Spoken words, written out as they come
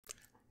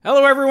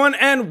Hello everyone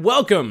and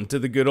welcome to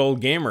the Good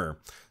Old Gamer.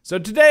 So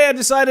today I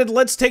decided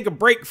let's take a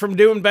break from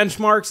doing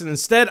benchmarks and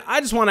instead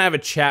I just want to have a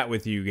chat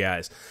with you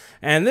guys.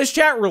 And this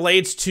chat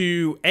relates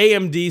to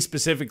AMD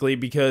specifically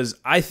because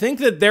I think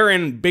that they're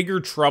in bigger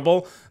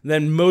trouble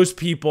than most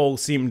people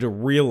seem to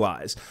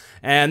realize.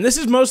 And this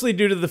is mostly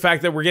due to the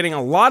fact that we're getting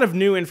a lot of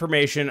new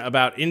information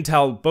about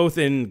Intel both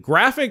in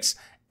graphics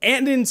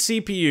and in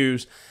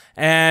CPUs.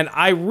 And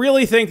I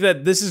really think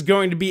that this is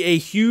going to be a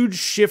huge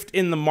shift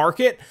in the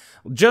market,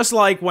 just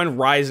like when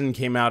Ryzen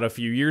came out a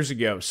few years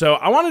ago. So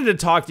I wanted to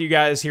talk to you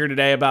guys here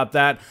today about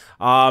that.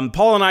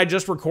 Paul and I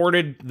just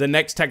recorded the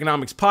Next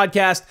Techonomics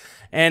podcast,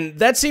 and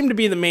that seemed to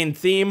be the main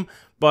theme.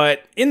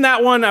 But in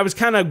that one, I was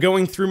kind of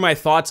going through my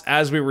thoughts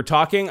as we were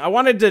talking. I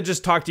wanted to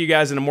just talk to you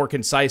guys in a more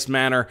concise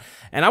manner,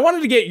 and I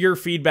wanted to get your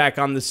feedback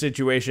on the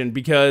situation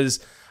because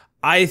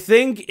I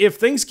think if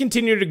things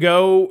continue to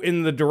go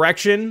in the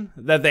direction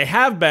that they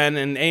have been,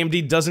 and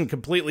AMD doesn't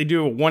completely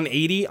do a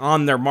 180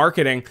 on their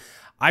marketing,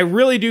 I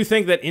really do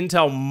think that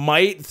Intel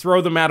might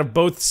throw them out of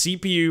both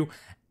CPU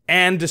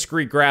and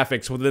discrete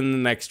graphics within the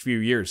next few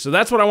years. So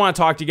that's what I want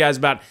to talk to you guys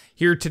about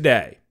here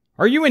today.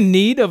 Are you in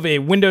need of a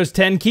Windows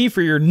 10 key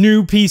for your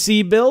new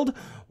PC build?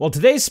 Well,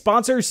 today's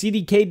sponsor,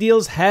 CDK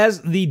Deals,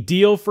 has the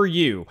deal for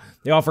you.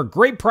 They offer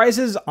great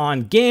prices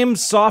on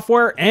games,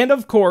 software, and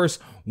of course,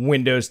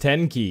 Windows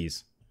 10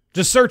 keys.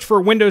 Just search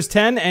for Windows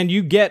 10 and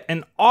you get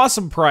an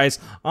awesome price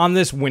on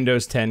this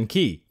Windows 10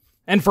 key.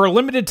 And for a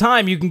limited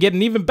time, you can get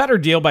an even better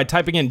deal by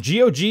typing in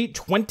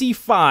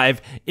GOG25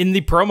 in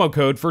the promo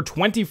code for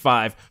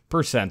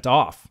 25%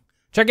 off.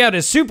 Checkout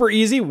is super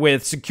easy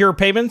with secure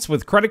payments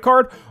with credit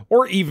card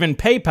or even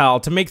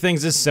PayPal to make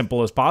things as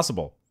simple as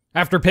possible.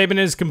 After payment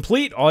is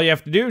complete, all you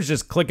have to do is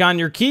just click on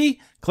your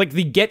key, click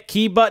the Get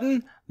Key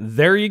button.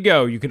 There you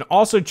go. You can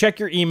also check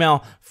your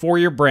email for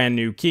your brand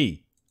new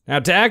key. Now,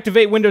 to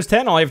activate Windows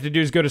 10, all you have to do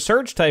is go to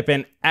search, type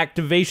in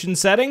activation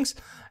settings,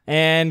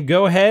 and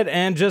go ahead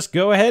and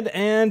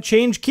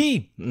change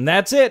key. And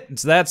that's it.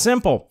 It's that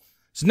simple.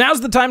 So now's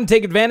the time to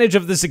take advantage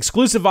of this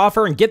exclusive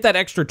offer and get that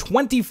extra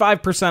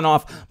 25%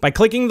 off by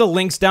clicking the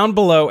links down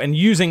below and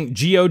using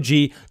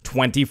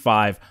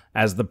GOG25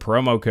 as the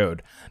promo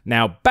code.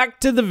 Now back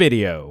to the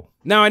video.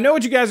 Now I know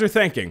what you guys are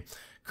thinking.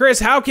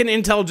 Chris, how can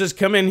Intel just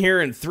come in here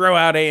and throw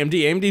out AMD?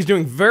 AMD's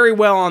doing very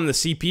well on the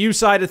CPU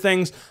side of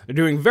things. They're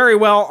doing very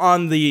well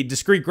on the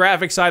discrete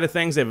graphics side of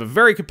things. They have a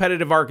very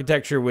competitive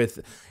architecture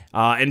with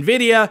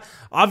NVIDIA.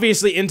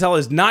 Obviously, Intel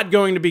is not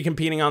going to be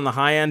competing on the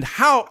high end.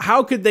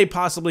 How could they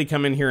possibly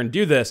come in here and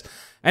do this?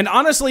 And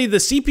honestly, the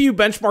CPU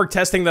benchmark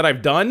testing that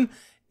I've done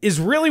is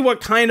really what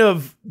kind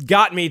of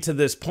got me to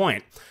this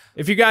point.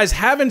 If you guys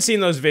haven't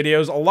seen those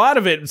videos, a lot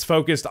of it is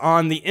focused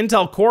on the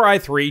Intel Core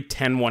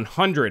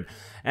i3-10100.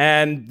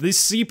 And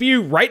this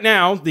CPU right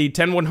now, the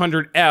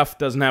 10100F,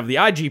 doesn't have the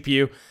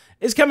iGPU,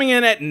 is coming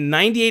in at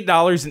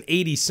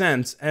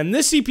 $98.80, and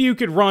this CPU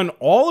could run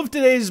all of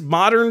today's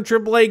modern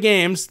AAA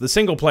games, the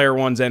single-player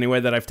ones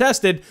anyway that I've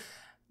tested,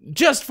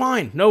 just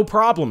fine, no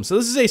problem. So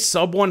this is a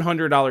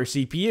sub-$100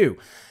 CPU.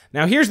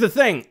 Now here's the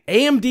thing,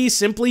 AMD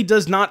simply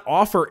does not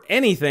offer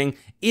anything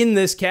in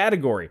this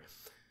category.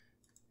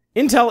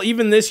 Intel,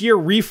 even this year,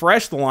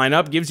 refreshed the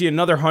lineup, gives you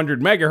another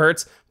 100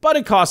 megahertz, but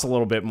it costs a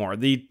little bit more.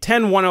 The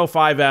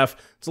 10105F,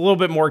 it's a little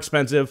bit more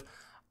expensive.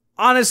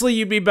 Honestly,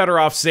 you'd be better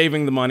off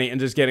saving the money and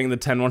just getting the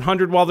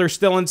 10100 while they're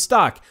still in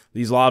stock.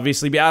 These will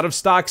obviously be out of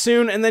stock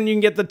soon, and then you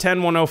can get the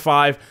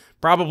 10105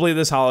 probably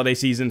this holiday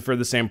season for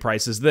the same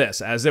price as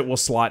this, as it will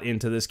slot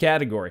into this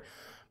category.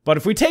 But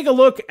if we take a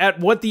look at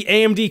what the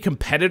AMD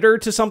competitor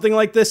to something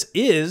like this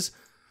is,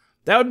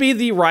 that would be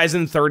the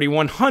Ryzen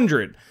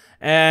 3100.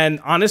 And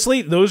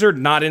honestly, those are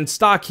not in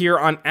stock here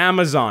on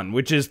Amazon,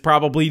 which is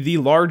probably the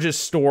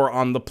largest store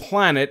on the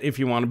planet, if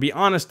you want to be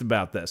honest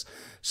about this.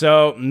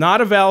 So, not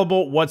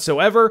available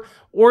whatsoever,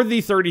 or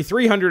the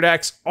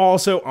 3300X,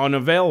 also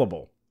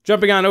unavailable.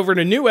 Jumping on over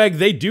to Newegg,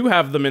 they do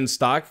have them in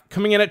stock,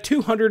 coming in at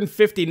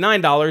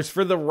 $259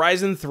 for the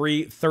Ryzen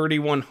 3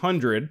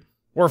 3100.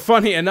 Or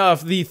funny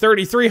enough, the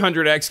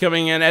 3300X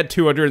coming in at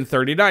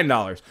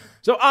 $239.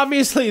 So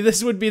obviously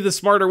this would be the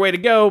smarter way to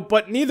go,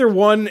 but neither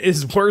one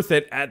is worth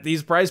it at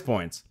these price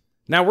points.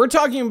 Now we're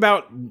talking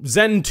about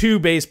Zen 2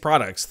 based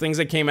products, things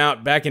that came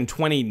out back in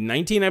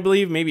 2019, I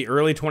believe, maybe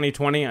early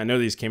 2020. I know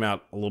these came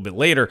out a little bit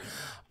later,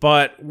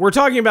 but we're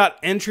talking about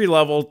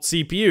entry-level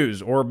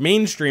CPUs or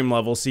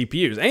mainstream-level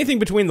CPUs. Anything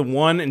between the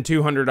 $100 and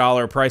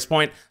 $200 price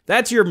point,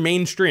 that's your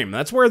mainstream.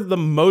 That's where the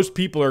most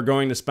people are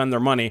going to spend their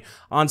money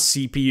on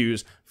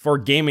CPUs for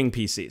gaming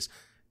PCs.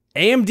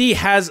 AMD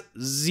has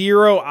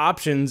zero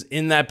options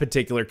in that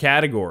particular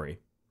category.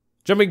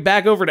 Jumping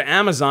back over to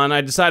Amazon, I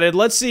decided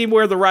let's see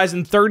where the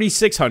Ryzen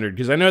 3600,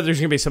 because I know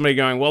there's going to be somebody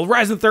going, well,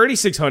 Ryzen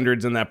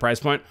 3600's in that price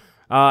point.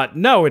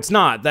 No, it's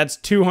not. That's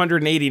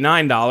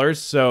 $289,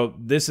 so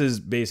this is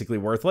basically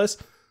worthless.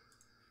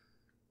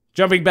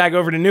 Jumping back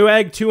over to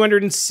Newegg,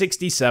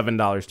 $267,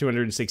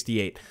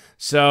 $268.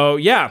 So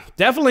yeah,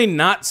 definitely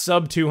not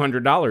sub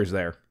 $200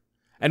 there.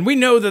 And we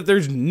know that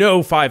there's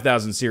no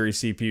 5000 series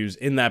CPUs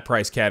in that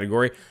price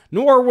category,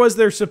 nor was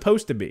there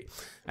supposed to be.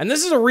 And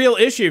this is a real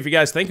issue if you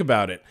guys think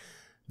about it.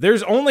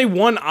 There's only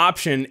one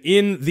option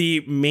in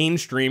the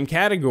mainstream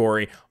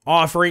category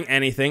offering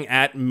anything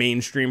at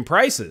mainstream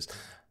prices,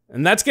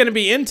 and that's going to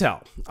be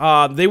Intel.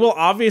 They will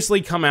obviously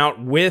come out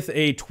with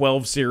a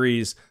 12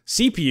 series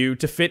CPU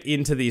to fit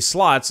into these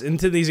slots,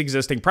 into these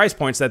existing price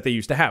points that they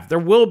used to have. There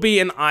will be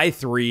an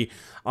i3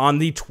 on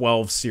the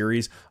 12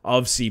 series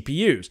of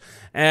CPUs.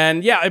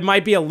 And yeah, it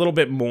might be a little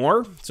bit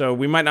more, so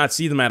we might not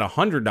see them at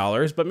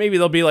 $100, but maybe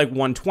they'll be like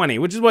 $120,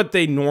 which is what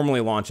they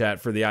normally launch at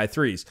for the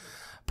i3s.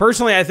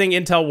 Personally, I think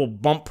Intel will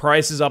bump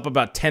prices up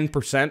about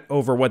 10%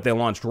 over what they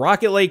launched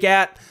Rocket Lake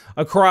at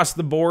across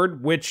the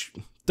board, which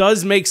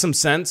does make some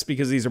sense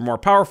because these are more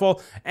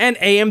powerful, and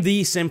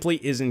AMD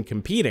simply isn't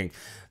competing.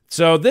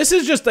 So this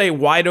is just a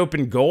wide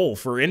open goal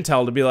for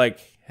Intel to be like,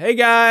 hey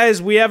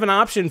guys, we have an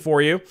option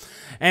for you.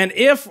 And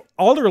if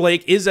Alder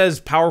Lake is as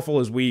powerful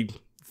as we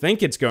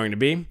think it's going to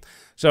be,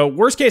 so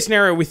worst case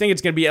scenario, we think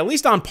it's going to be at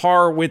least on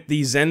par with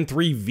the Zen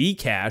 3 V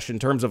cache in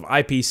terms of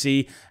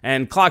IPC,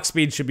 and clock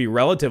speed should be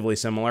relatively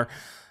similar.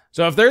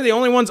 So if they're the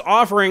only ones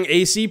offering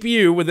a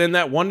CPU within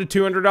that $100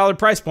 to $200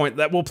 price point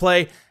that will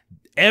play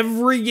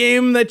every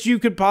game that you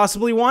could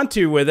possibly want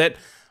to with it,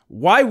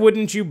 why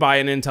wouldn't you buy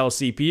an Intel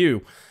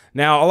CPU?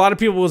 Now, a lot of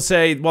people will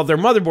say, well, their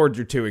motherboards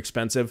are too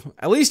expensive.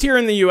 At least here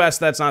in the US,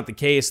 that's not the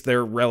case.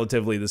 They're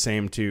relatively the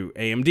same to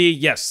AMD.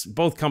 Yes,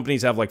 both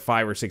companies have like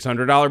 $500 or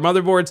 $600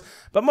 motherboards,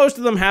 but most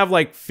of them have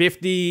like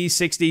 $50,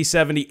 $60,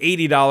 $70,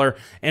 $80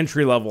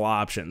 entry-level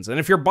options. And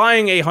if you're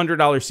buying a $100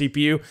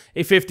 CPU,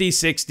 a $50,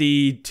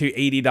 $60 to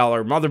 $80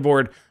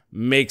 motherboard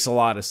makes a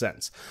lot of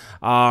sense.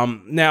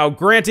 Now,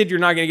 granted, you're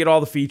not going to get all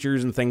the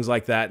features and things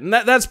like that, and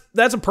that's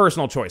a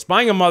personal choice.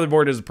 Buying a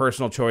motherboard is a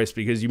personal choice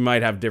because you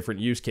might have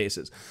different use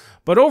cases.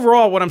 But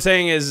overall, what I'm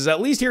saying is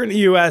at least here in the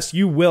US,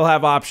 you will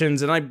have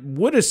options, and I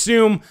would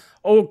assume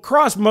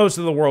across most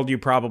of the world, you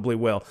probably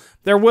will.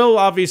 There will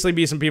obviously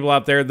be some people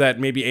out there that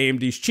maybe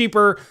AMD's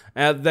cheaper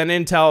than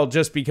Intel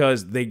just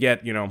because they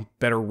get, you know,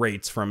 better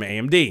rates from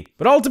AMD.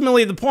 But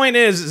ultimately, the point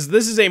is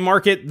this is a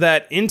market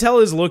that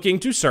Intel is looking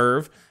to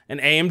serve, and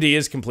AMD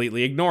is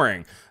completely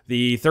ignoring.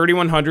 The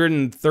 3100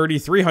 and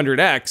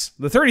 3300X,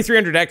 the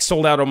 3300X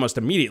sold out almost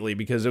immediately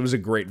because it was a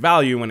great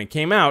value when it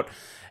came out,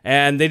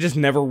 and they just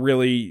never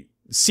really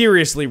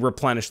seriously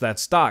replenished that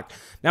stock.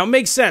 Now, it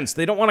makes sense.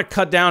 They don't want to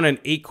cut down an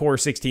 8-core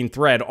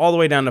 16-thread all the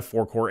way down to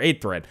 4-core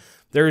 8-thread.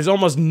 There's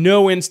almost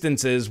no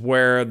instances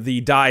where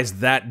the die's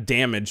that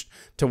damaged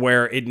to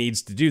where it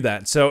needs to do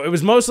that. So it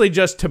was mostly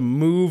just to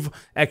move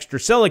extra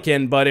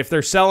silicon, but if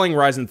they're selling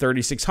Ryzen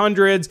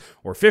 3600s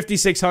or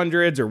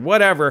 5600s or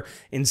whatever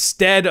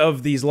instead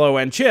of these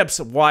low-end chips,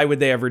 why would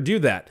they ever do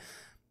that?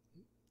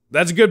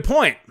 That's a good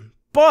point.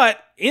 But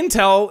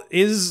Intel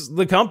is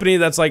the company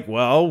that's like,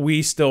 well,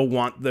 we still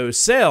want those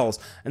sales,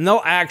 and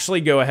they'll actually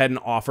go ahead and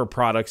offer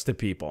products to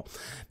people.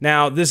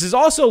 Now, this is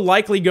also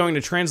likely going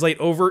to translate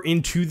over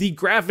into the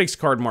graphics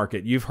card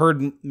market. You've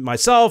heard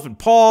myself and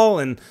Paul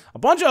and a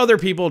bunch of other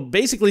people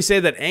basically say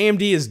that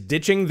AMD is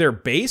ditching their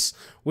base,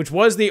 which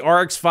was the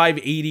RX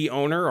 580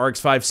 owner,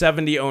 RX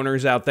 570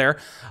 owners out there,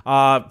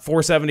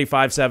 470,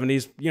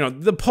 570s, you know,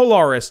 the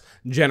Polaris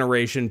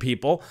generation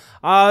people,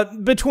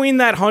 between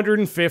that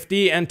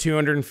 $150 and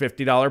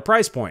 $250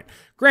 price point.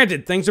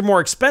 Granted, things are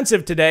more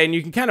expensive today, and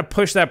you can kind of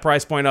push that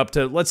price point up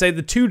to, let's say,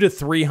 the $200 to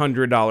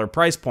 $300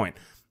 price point.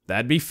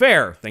 That'd be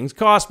fair. Things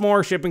cost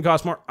more, shipping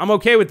costs more. I'm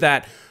okay with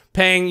that.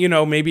 Paying, you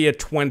know, maybe a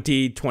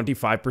 20,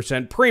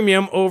 25%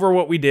 premium over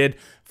what we did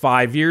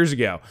 5 years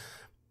ago.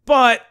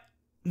 But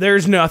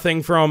there's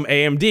nothing from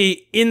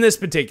AMD in this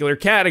particular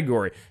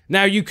category.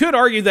 Now, you could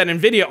argue that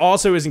NVIDIA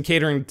also isn't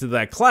catering to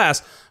that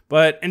class,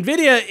 but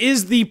NVIDIA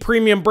is the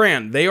premium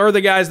brand. They are the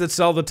guys that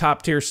sell the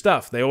top tier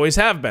stuff. They always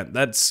have been.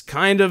 That's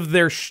kind of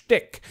their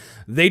shtick.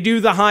 They do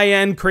the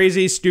high-end,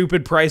 crazy,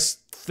 stupid price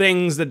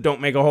things that don't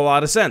make a whole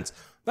lot of sense.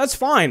 That's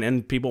fine,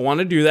 and people want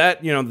to do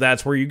that. You know,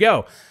 that's where you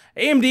go.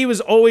 AMD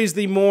was always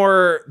the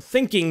more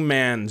thinking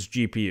man's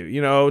GPU.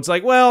 You know, it's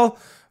like, well,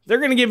 they're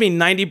going to give me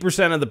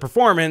 90% of the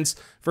performance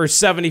for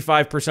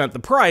 75% the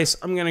price.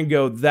 I'm going to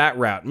go that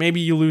route. Maybe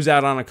you lose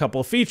out on a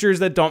couple of features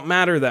that don't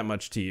matter that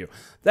much to you.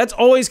 That's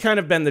always kind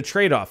of been the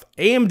trade-off.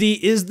 AMD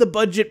is the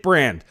budget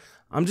brand.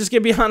 I'm just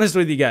going to be honest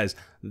with you guys.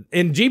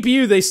 In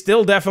GPU, they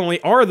still definitely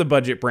are the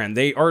budget brand.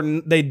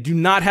 They do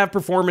not have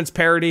performance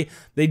parity.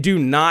 They do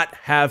not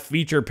have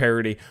feature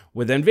parity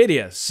with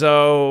NVIDIA.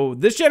 So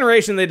this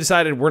generation, they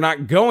decided we're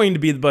not going to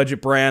be the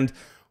budget brand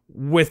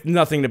with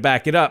nothing to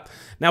back it up.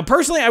 Now,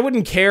 personally, I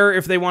wouldn't care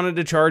if they wanted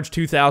to charge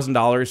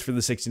 $2,000 for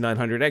the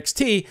 6900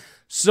 XT,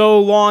 so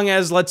long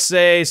as, let's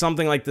say,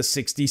 something like the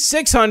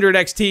 6600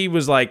 XT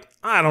was like,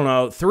 I don't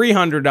know,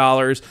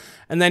 $300,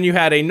 and then you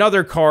had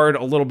another card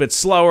a little bit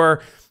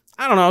slower,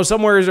 I don't know,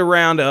 somewhere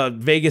around a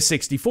Vega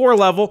 64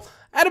 level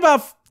at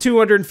about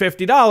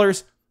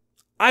 $250,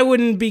 I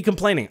wouldn't be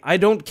complaining. I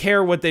don't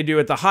care what they do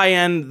at the high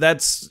end.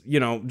 That's, you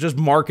know, just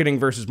marketing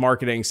versus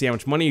marketing, see how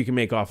much money you can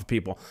make off of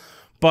people.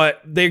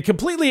 but they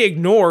completely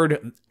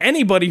ignored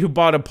anybody who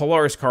bought a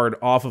Polaris card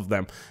off of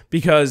them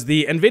because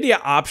the NVIDIA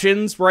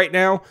options right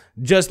now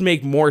just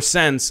make more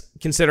sense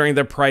considering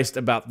they're priced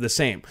about the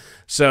same.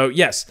 So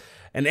yes,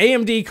 an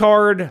AMD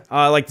card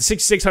like the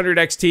 6600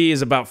 XT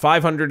is about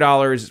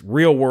 $500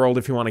 real world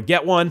if you want to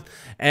get one.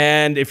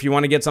 And if you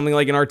want to get something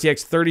like an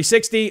RTX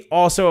 3060,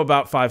 also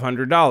about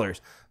 $500.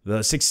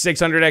 The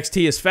 6600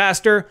 XT is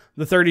faster.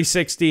 The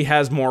 3060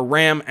 has more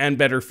RAM and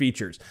better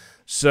features.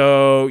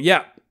 So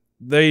yeah,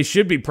 they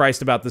should be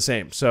priced about the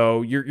same.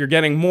 So you're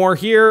getting more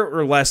here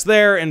or less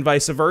there and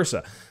vice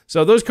versa.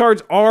 So those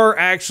cards are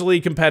actually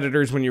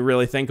competitors when you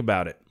really think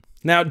about it.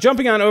 Now,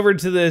 jumping on over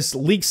to this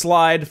leak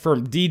slide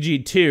from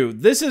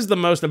DG2, this is the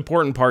most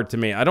important part to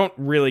me. I don't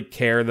really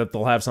care that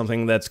they'll have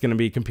something that's going to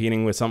be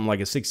competing with something like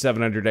a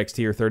 6700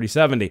 XT or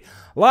 3070.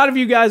 A lot of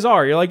you guys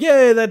are. You're like,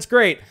 yay, that's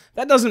great.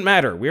 That doesn't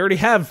matter. We already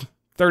have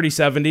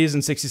 3070s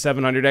and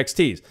 6700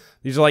 XTs.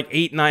 These are like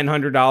 $800,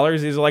 $900.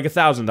 These are like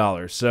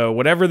 $1,000. So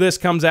whatever this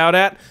comes out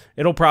at,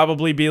 it'll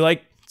probably be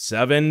like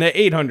 $700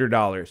 to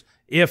 $800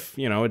 if,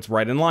 you know, it's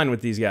right in line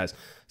with these guys.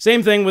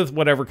 Same thing with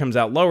whatever comes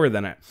out lower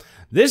than it.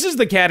 This is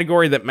the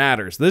category that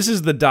matters. This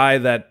is the die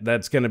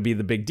that's going to be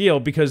the big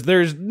deal because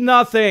there's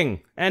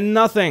nothing and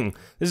nothing.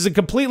 This is a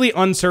completely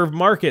unserved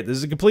market. This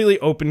is a completely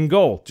open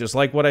goal, just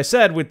like what I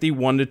said with the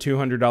 $100 to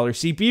 $200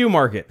 CPU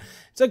market.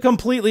 It's a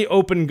completely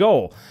open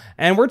goal.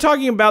 And we're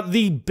talking about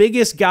the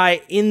biggest guy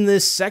in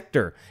this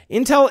sector.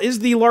 Intel is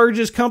the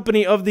largest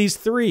company of these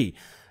three.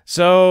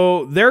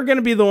 So they're going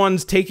to be the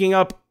ones taking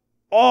up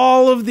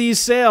all of these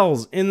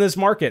sales in this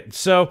market.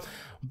 So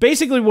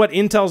basically what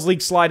Intel's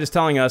leak slide is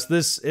telling us,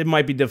 it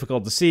might be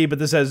difficult to see, but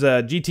this has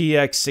a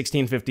GTX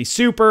 1650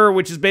 Super,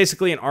 which is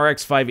basically an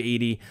RX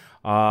 580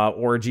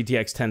 or a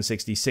GTX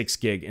 1060 6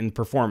 gig in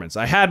performance.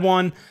 I had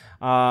one,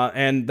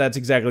 and that's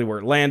exactly where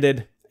it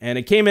landed, and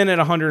it came in at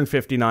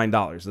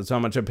 $159. That's how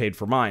much I paid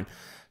for mine.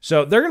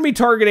 So they're going to be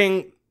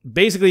targeting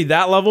basically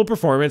that level of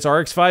performance,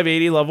 RX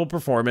 580 level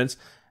performance,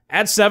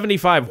 at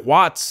 75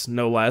 watts,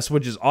 no less,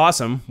 which is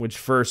awesome, which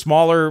for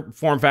smaller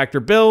form factor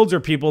builds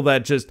or people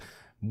that just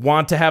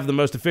want to have the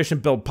most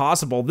efficient build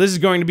possible, this is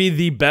going to be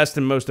the best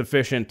and most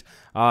efficient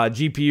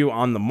GPU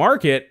on the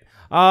market.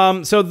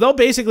 So they'll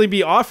basically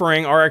be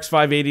offering RX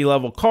 580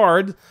 level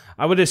cards.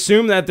 I would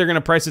assume that they're going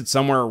to price it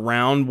somewhere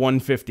around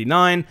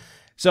 $159.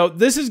 So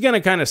this is going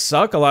to kind of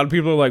suck. A lot of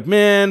people are like,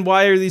 man,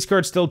 why are these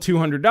cards still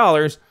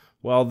 $200?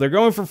 Well, they're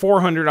going for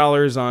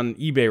 $400 on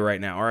eBay right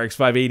now, RX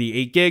 580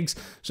 8 gigs.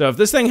 So if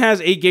this thing has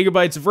 8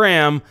 gigabytes of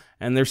RAM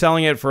and they're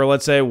selling it for,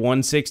 let's say,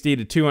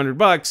 $160 to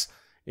 $200,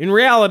 in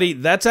reality,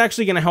 that's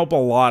actually going to help a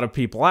lot of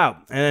people out.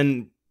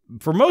 And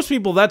for most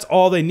people, that's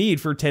all they need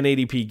for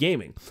 1080p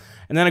gaming.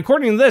 And then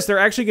according to this, they're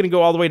actually going to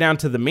go all the way down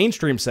to the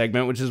mainstream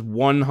segment, which is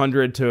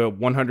 $100 to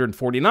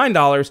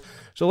 $149.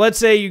 So let's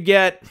say you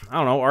get, I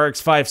don't know, RX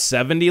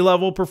 570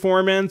 level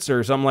performance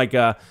or something like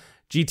a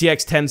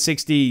GTX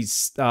 1060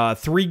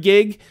 3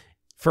 gig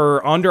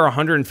for under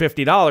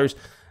 $150.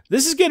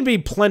 This is going to be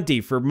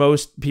plenty for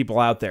most people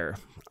out there.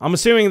 I'm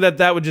assuming that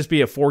that would just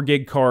be a 4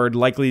 gig card,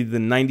 likely the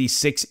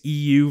 96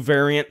 EU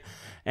variant.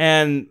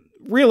 And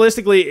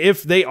realistically,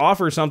 if they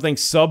offer something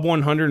sub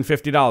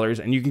 $150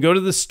 and you can go to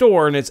the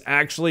store and it's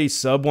actually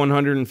sub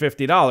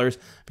 $150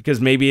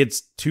 because maybe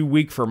it's too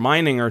weak for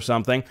mining or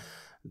something,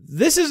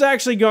 this is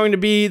actually going to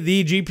be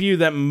the GPU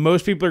that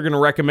most people are going to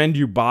recommend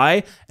you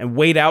buy and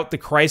wait out the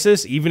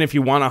crisis, even if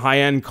you want a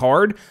high-end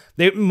card.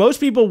 Most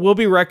people will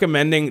be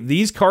recommending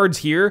these cards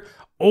here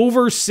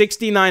over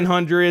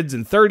 6900s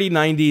and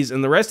 3090s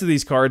and the rest of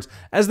these cards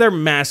as they're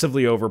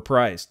massively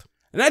overpriced.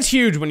 And that's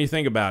huge when you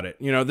think about it.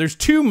 You know, there's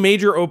two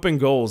major open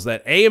goals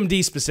that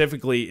AMD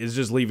specifically is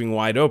just leaving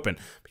wide open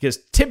because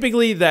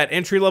typically that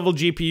entry-level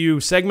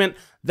GPU segment,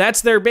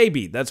 that's their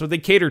baby. That's what they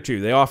cater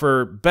to. They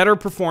offer better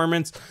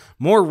performance,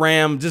 more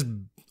RAM, just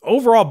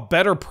overall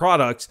better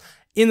products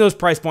in those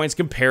price points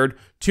compared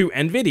to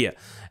NVIDIA.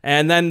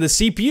 And then the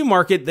CPU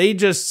market, they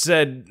just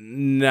said,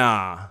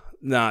 nah,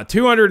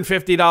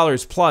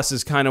 $250 plus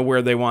is kind of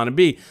where they want to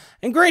be.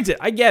 And granted,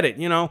 I get it.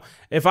 You know,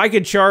 if I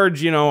could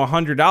charge,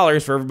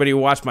 $100 for everybody who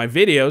watched my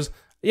videos,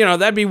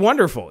 that'd be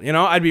wonderful.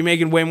 I'd be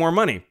making way more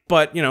money.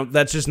 But,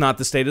 that's just not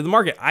the state of the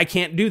market. I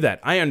can't do that.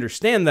 I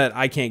understand that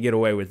I can't get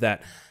away with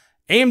that.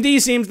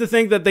 AMD seems to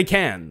think that they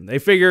can. They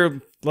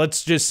figure,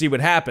 let's just see what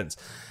happens.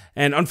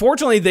 And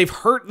unfortunately, they've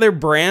hurt their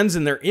brands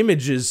and their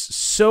images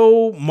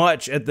so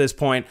much at this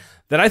point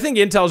that I think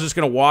Intel is just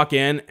going to walk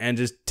in and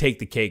just take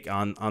the cake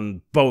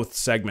on both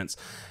segments.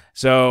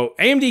 So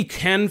AMD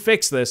can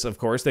fix this, of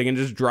course. They can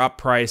just drop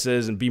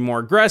prices and be more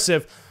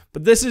aggressive.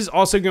 But this is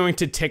also going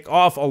to tick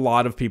off a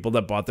lot of people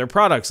that bought their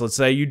products. Let's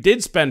say you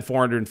did spend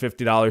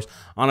 $450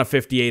 on a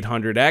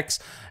 5800X,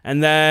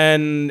 and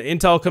then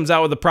Intel comes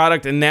out with a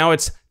product, and now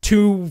it's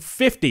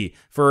 $250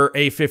 for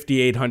a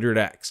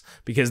 5800X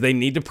because they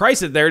need to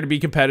price it there to be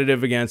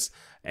competitive against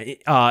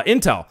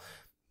Intel.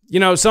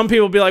 Some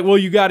people be like, well,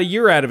 you got a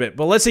year out of it.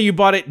 But let's say you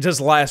bought it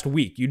just last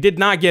week. You did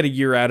not get a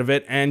year out of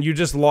it, and you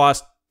just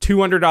lost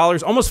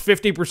 $200, almost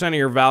 50% of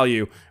your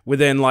value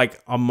within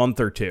like a month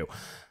or two.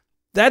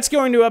 that's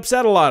going to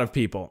upset a lot of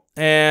people.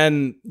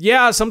 And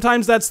yeah,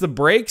 sometimes that's the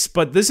breaks,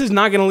 but this is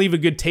not going to leave a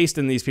good taste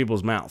in these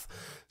people's mouth.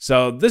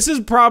 So this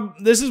is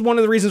one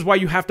of the reasons why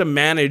you have to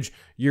manage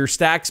your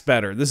stacks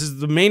better. This is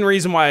the main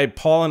reason why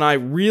Paul and I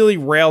really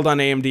railed on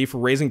AMD for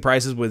raising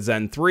prices with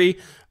Zen 3,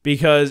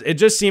 because it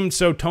just seemed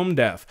so tone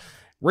deaf.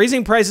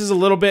 Raising prices a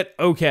little bit,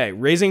 okay.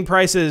 Raising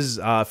prices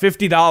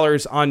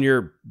 $50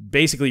 on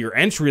basically your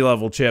entry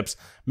level chips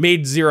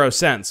made 0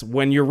 sense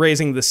when you're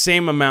raising the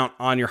same amount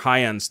on your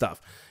high end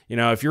stuff. You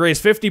know, if you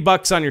raise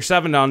 $50 on your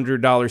 $700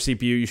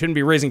 CPU, you shouldn't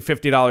be raising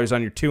 $50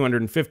 on your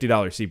 $250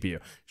 CPU. You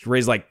should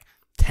raise like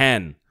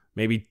 10,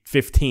 maybe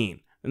 15.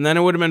 And then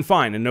it would have been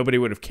fine and nobody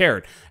would have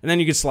cared. And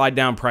then you could slide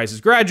down prices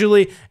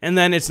gradually, and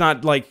then it's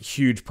not like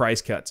huge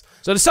price cuts.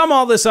 So to sum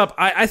all this up,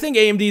 I think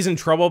AMD's in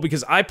trouble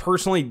because I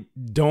personally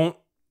don't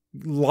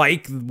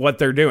like what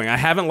they're doing. I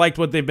haven't liked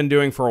what they've been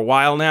doing for a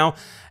while now,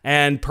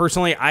 and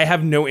personally I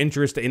have no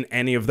interest in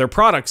any of their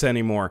products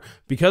anymore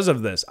because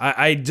of this.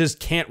 I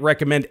just can't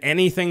recommend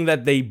anything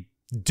that they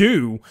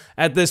do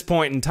at this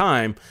point in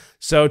time.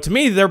 So to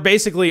me, they're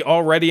basically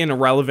already an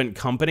irrelevant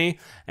company,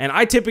 and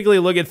I typically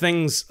look at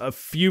things a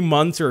few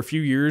months or a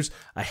few years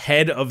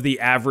ahead of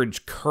the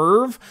average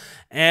curve.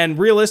 And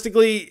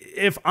realistically,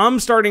 if I'm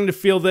starting to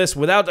feel this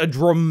without a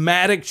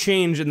dramatic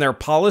change in their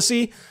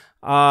policy,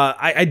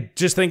 I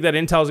just think that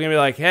Intel's gonna be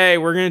like, hey,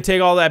 we're gonna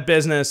take all that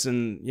business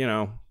and, you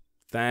know,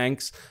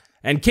 thanks.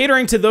 And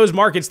catering to those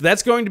markets,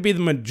 that's going to be the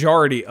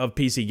majority of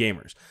PC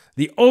gamers.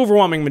 The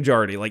overwhelming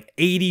majority, like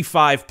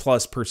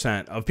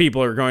 85+% of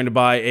people are going to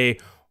buy a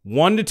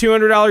 $100 to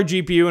 $200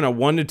 GPU and a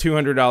 $100 to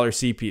 $200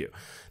 CPU.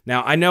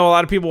 Now, I know a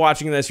lot of people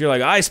watching this, you're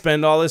like, I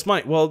spend all this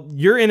money. Well,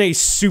 you're in a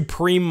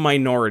supreme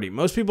minority.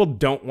 Most people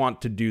don't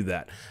want to do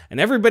that.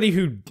 And everybody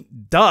who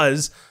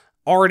does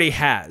already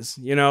has,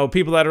 you know,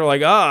 people that are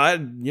like, oh,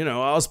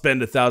 I'll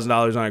spend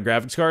 $1,000 on a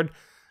graphics card.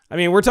 I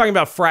mean, we're talking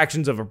about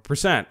fractions of a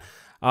percent.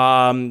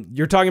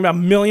 You're talking about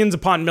millions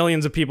upon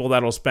millions of people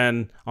that'll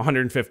spend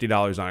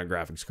 $150 on a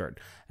graphics card.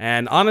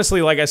 And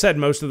honestly, like I said,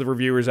 most of the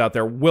reviewers out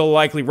there will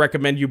likely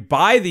recommend you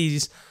buy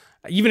these,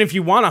 even if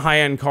you want a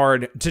high-end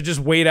card, to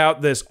just wait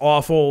out this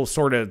awful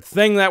sort of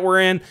thing that we're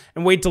in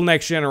and wait till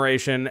next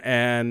generation,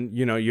 and,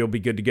 you know, you'll be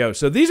good to go.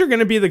 So these are going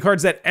to be the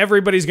cards that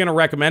everybody's going to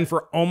recommend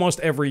for almost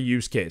every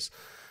use case.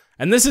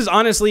 And this is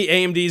honestly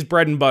AMD's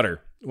bread and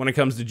butter when it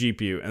comes to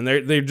GPU, and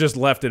they've just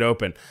left it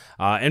open.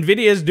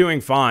 NVIDIA is doing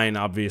fine,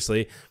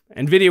 obviously.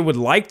 NVIDIA would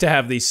like to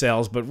have these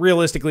sales, but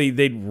realistically,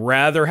 they'd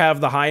rather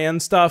have the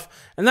high-end stuff,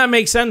 and that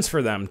makes sense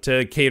for them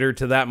to cater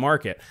to that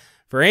market.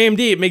 For AMD,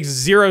 it makes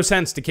 0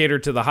 sense to cater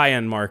to the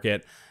high-end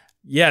market.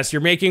 Yes,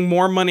 you're making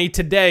more money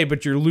today,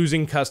 but you're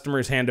losing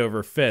customers hand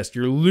over fist.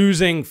 You're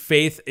losing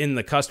faith in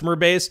the customer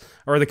base,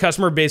 or the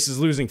customer base is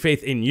losing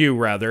faith in you,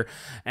 rather.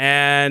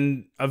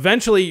 And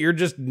eventually, you're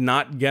just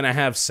not going to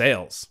have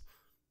sales.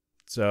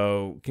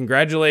 So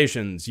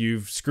congratulations,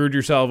 you've screwed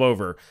yourself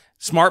over.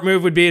 Smart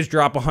move would be is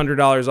drop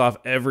 $100 off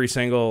every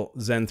single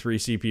Zen 3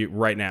 CPU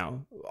right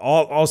now.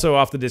 Also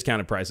off the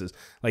discounted prices.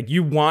 Like,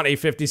 you want a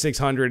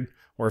 5600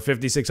 or a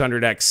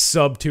 5600X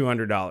sub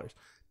 $200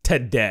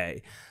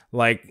 today.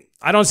 Like,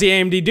 I don't see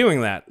AMD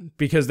doing that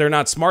because they're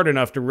not smart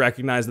enough to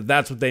recognize that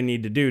that's what they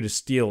need to do to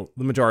steal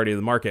the majority of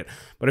the market.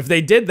 But if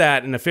they did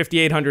that in a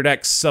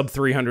 5800X sub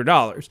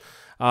 $300,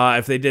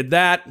 if they did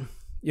that,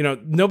 you know,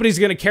 nobody's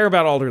going to care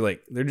about Alder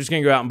Lake. They're just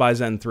going to go out and buy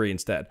Zen 3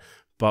 instead.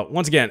 But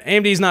once again,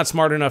 AMD's not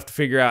smart enough to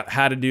figure out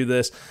how to do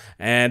this,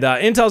 and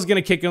Intel's going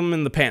to kick them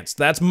in the pants.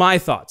 That's my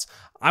thoughts.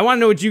 I want to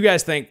know what you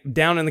guys think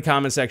down in the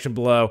comment section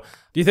below.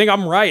 Do you think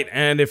I'm right?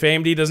 And if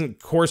AMD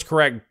doesn't course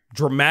correct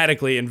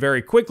dramatically and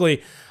very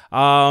quickly,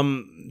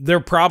 they're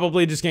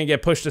probably just going to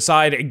get pushed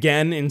aside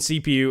again in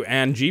CPU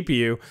and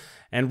GPU.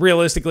 And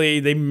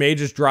realistically, they may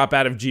just drop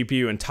out of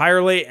GPU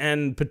entirely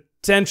and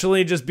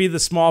potentially just be the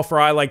small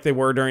fry like they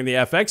were during the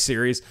FX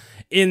series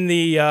in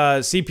the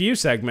CPU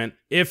segment,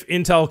 if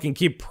Intel can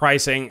keep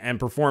pricing and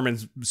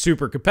performance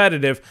super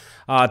competitive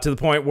to the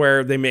point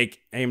where they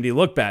make AMD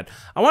look bad.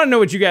 I want to know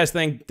what you guys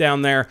think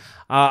down there.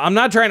 I'm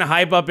not trying to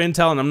hype up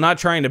Intel, and I'm not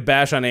trying to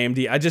bash on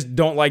AMD. I just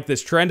don't like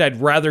this trend. I'd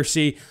rather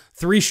see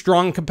 3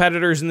 strong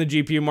competitors in the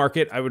GPU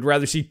market. I would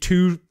rather see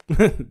 2,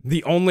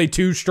 the only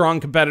 2 strong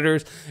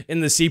competitors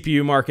in the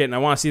CPU market, and I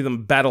want to see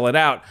them battle it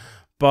out.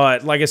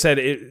 But like I said,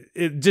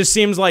 it just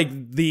seems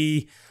like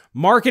the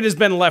market has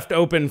been left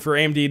open for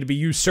AMD to be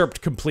usurped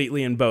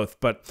completely in both.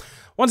 But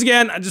once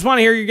again, I just want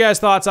to hear you guys'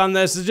 thoughts on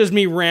this. It's just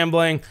me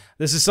rambling.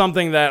 This is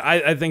something that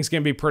I think is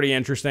going to be pretty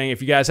interesting.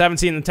 If you guys haven't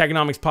seen the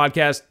Techonomics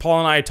podcast, Paul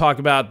and I talk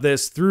about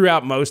this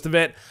throughout most of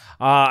it.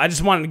 I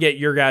just wanted to get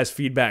your guys'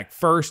 feedback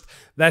first.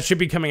 That should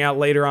be coming out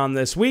later on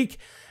this week.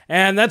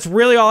 And that's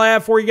really all I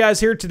have for you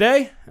guys here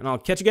today. And I'll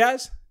catch you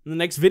guys in the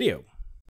next video.